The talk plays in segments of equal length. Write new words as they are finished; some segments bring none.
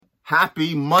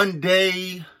Happy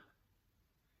Monday,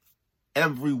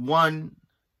 everyone.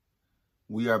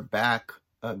 We are back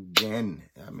again.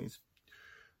 I mean, it's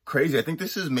crazy. I think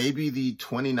this is maybe the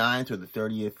 29th or the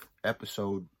 30th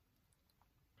episode.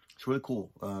 It's really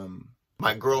cool.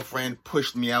 My girlfriend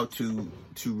pushed me out to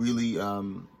really,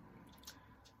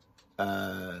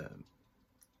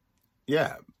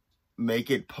 make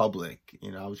it public.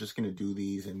 You know, I was just going to do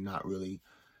these and not really,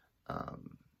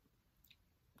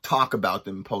 talk about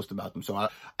them, post about them. So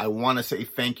I want to say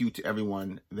thank you to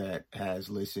everyone that has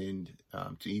listened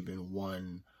to even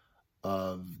one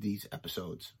of these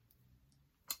episodes.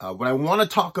 What I want to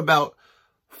talk about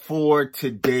for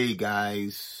today,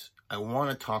 guys, I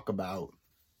want to talk about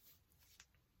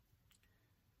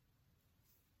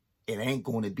it ain't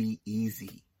going to be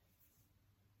easy.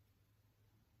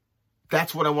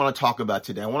 That's what I want to talk about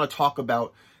today. I want to talk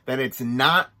about that it's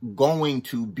not going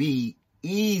to be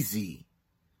easy.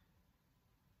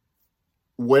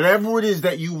 Whatever it is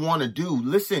that you want to do,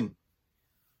 listen,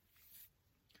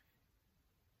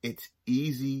 it's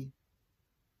easy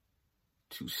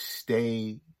to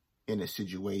stay in a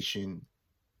situation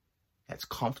that's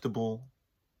comfortable,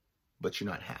 but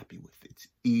you're not happy with it. It's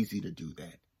easy to do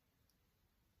that,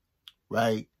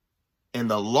 right? In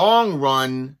the long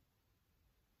run,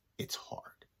 it's hard.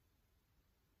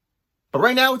 But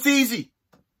right now, it's easy.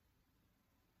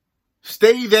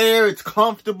 Stay there. It's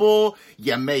comfortable.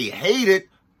 You may hate it,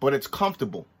 but it's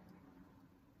comfortable.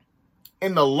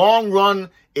 In the long run,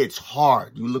 it's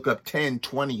hard. You look up 10,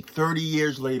 20, 30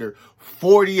 years later,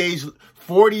 40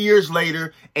 years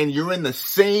later, and you're in the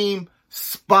same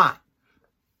spot.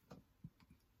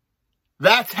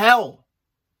 That's hell.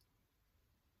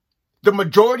 The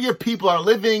majority of people are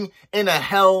living in a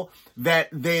hell that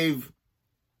they've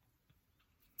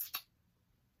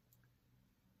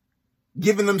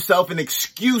given themselves an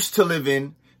excuse to live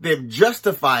in. They've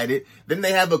justified it. Then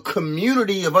they have a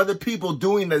community of other people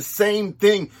doing the same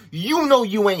thing. You know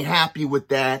you ain't happy with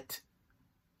that.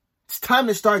 It's time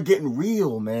to start getting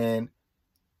real, man.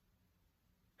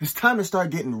 It's time to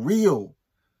start getting real.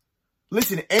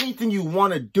 Listen, anything you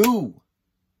want to do,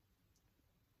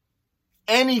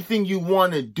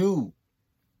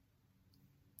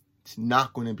 it's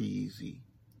not going to be easy.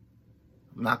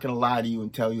 I'm not going to lie to you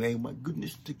and tell you, hey, my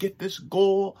goodness, to get this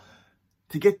goal,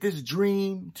 to get this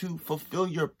dream, to fulfill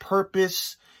your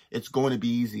purpose, it's going to be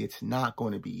easy. It's not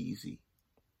going to be easy.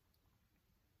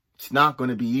 It's not going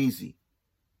to be easy.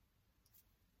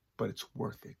 But it's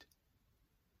worth it.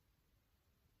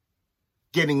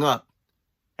 Getting up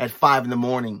at 5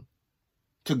 a.m.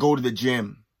 to go to the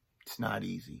gym, it's not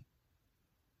easy.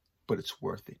 But it's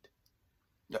worth it.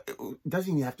 It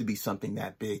doesn't even have to be something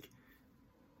that big.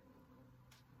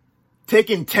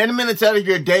 Taking 10 minutes out of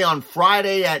your day on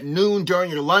Friday at noon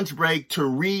during your lunch break to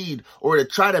read or to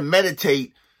try to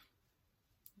meditate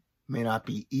may not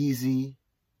be easy,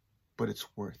 but it's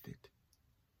worth it.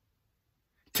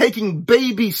 Taking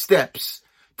baby steps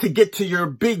to get to your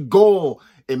big goal,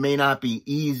 it may not be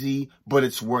easy, but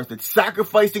it's worth it.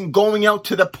 Sacrificing going out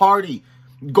to the party,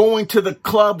 going to the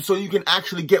club so you can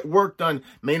actually get work done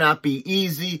may not be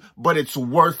easy, but it's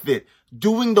worth it.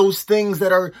 Doing those things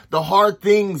that are the hard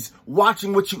things,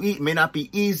 watching what you eat may not be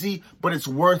easy, but it's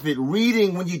worth it.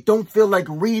 Reading when you don't feel like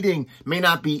reading may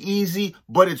not be easy,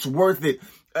 but it's worth it.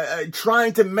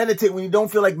 Trying to meditate when you don't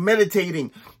feel like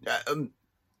meditating.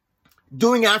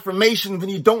 Doing affirmations when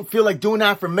you don't feel like doing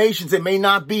affirmations, it may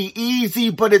not be easy,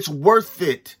 but it's worth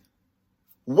it.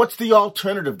 What's the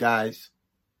alternative, guys?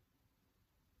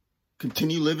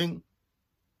 Continue living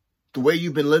the way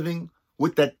you've been living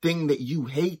with that thing that you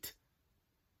hate,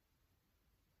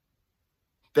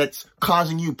 that's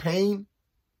causing you pain?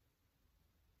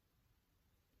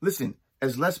 Listen,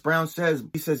 as Les Brown says,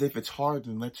 he says, if it's hard,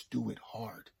 then let's do it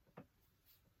hard.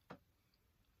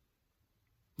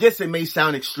 Yes, it may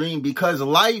sound extreme because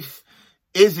life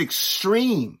is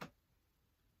extreme.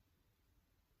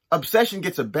 Obsession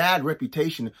gets a bad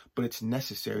reputation, but it's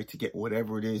necessary to get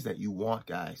whatever it is that you want,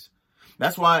 guys.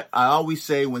 That's why I always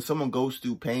say when someone goes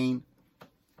through pain,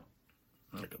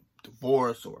 like a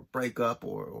divorce or a breakup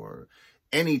or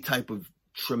any type of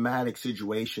traumatic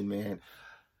situation, man,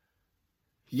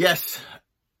 yes,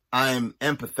 I'm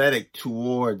empathetic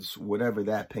towards whatever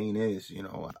that pain is. You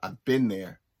know, I've been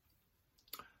there.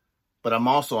 But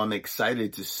I'm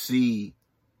excited to see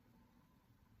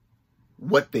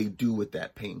what they do with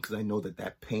that pain, because I know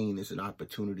that pain is an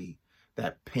opportunity.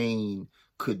 That pain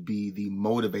could be the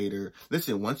motivator.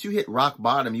 Listen, once you hit rock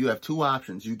bottom, you have two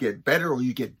options. You get better or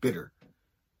you get bitter.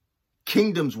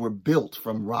 Kingdoms were built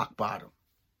from rock bottom.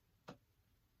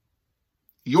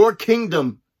 Your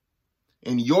kingdom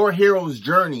and your hero's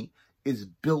journey is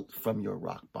built from your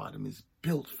rock bottom, is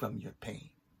built from your pain.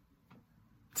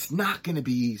 It's not going to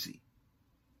be easy.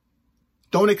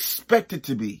 Don't expect it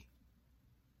to be.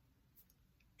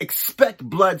 Expect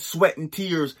blood, sweat, and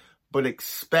tears, but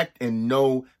expect and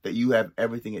know that you have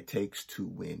everything it takes to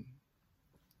win.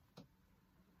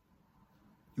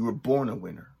 You were born a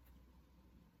winner.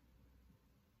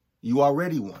 You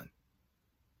already won.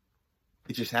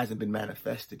 It just hasn't been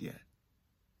manifested yet.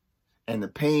 And the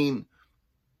pain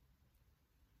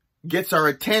gets our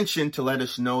attention to let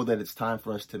us know that it's time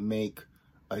for us to make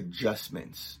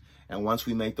adjustments. And once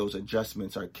we make those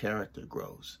adjustments, our character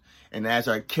grows. And as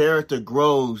our character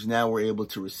grows, now we're able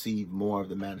to receive more of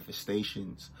the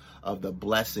manifestations of the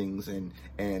blessings and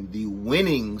the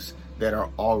winnings that are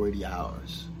already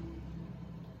ours.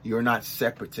 You're not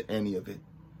separate to any of it.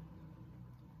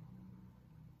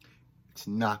 It's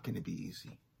not going to be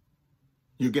easy.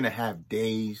 You're going to have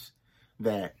days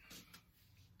that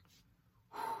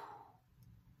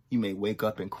you may wake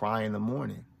up and cry in the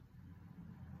morning.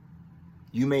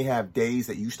 You may have days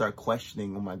that you start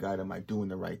questioning, oh my God, am I doing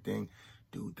the right thing?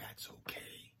 Dude, that's okay.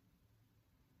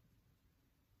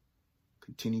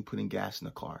 Continue putting gas in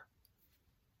the car.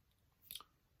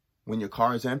 When your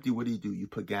car is empty, what do? You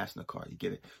put gas in the car. You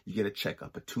get a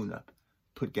checkup, a tune-up.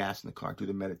 Put gas in the car. Do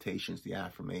the meditations, the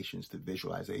affirmations, the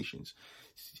visualizations.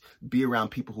 Be around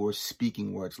people who are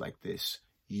speaking words like this.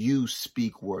 You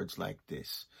speak words like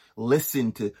this.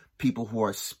 Listen to people who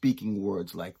are speaking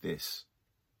words like this.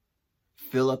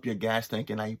 Fill up your gas tank,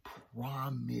 and I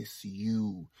promise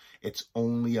you, it's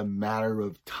only a matter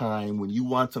of time. When you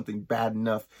want something bad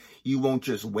enough, you won't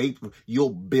just wait.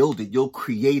 You'll build it. You'll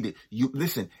create it.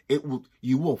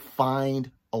 You will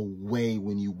find a way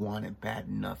when you want it bad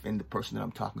enough. And the person that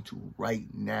I'm talking to right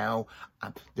now,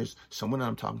 there's someone that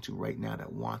I'm talking to right now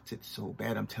that wants it so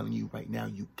bad. I'm telling you right now,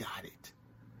 you got it.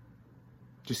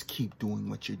 Just keep doing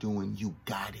what you're doing. You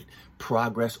got it.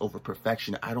 Progress over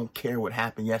perfection. I don't care what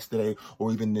happened yesterday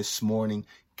or even this morning.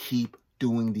 Keep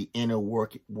doing the inner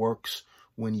work. It works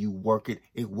when you work it.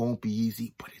 It won't be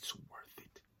easy, but it's worth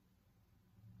it.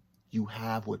 You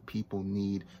have what people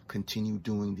need. Continue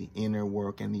doing the inner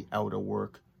work and the outer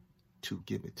work to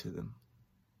give it to them.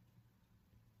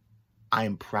 I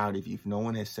am proud of you. If no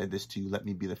one has said this to you, let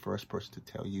me be the first person to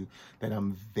tell you that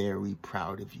I'm very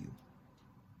proud of you.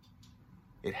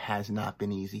 It has not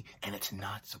been easy, and it's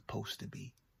not supposed to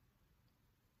be.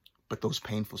 But those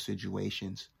painful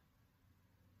situations,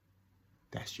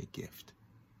 that's your gift.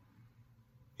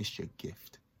 It's your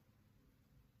gift.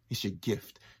 It's your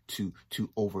gift to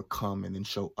overcome and then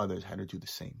show others how to do the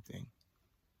same thing.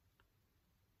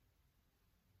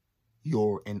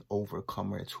 You're an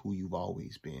overcomer. It's who you've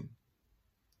always been.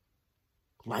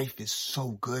 Life is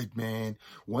so good, man.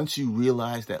 Once you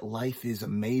realize that life is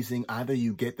amazing, either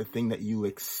you get the thing that you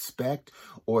expect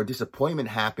or disappointment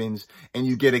happens and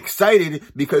you get excited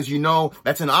because you know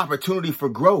that's an opportunity for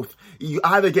growth. You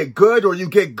either get good or you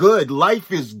get good.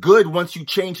 Life is good once you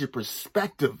change your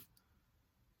perspective.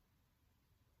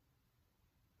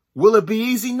 Will it be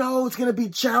easy? No, it's going to be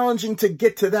challenging to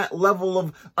get to that level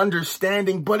of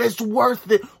understanding, but it's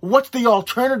worth it. What's the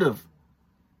alternative?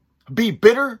 Be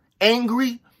bitter?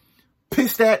 Angry,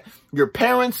 pissed at your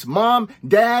parents, mom,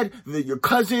 dad, your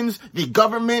cousins, the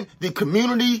government, the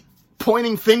community,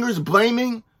 pointing fingers,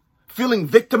 blaming, feeling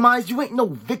victimized. You ain't no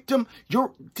victim.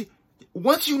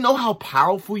 Once you know how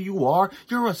powerful you are,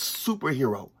 you're a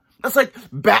superhero. That's like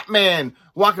Batman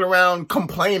walking around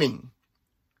complaining.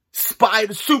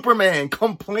 Superman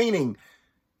complaining.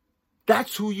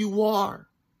 That's who you are.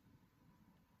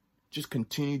 Just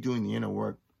continue doing the inner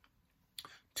work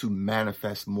to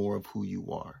manifest more of who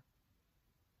you are.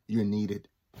 You're needed.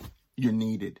 You're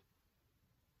needed.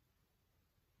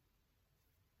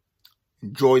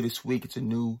 Enjoy this week. It's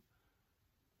a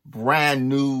brand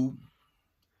new,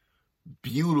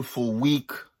 beautiful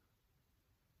week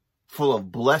full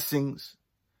of blessings.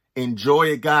 Enjoy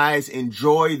it, guys.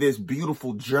 Enjoy this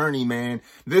beautiful journey, man.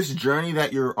 This journey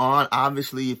that you're on,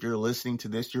 obviously, if you're listening to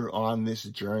this, you're on this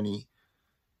journey.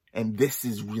 And this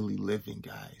is really living,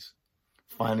 guys.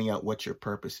 Finding out what your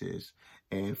purpose is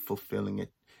and fulfilling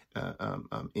it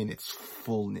in its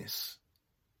fullness.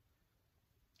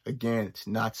 Again, it's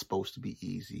not supposed to be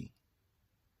easy,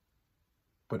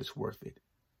 but it's worth it.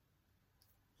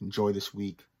 Enjoy this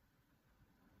week.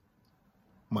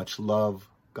 Much love.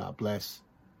 God bless.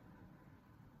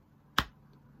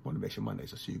 Motivation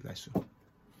Mondays. I'll see you guys soon.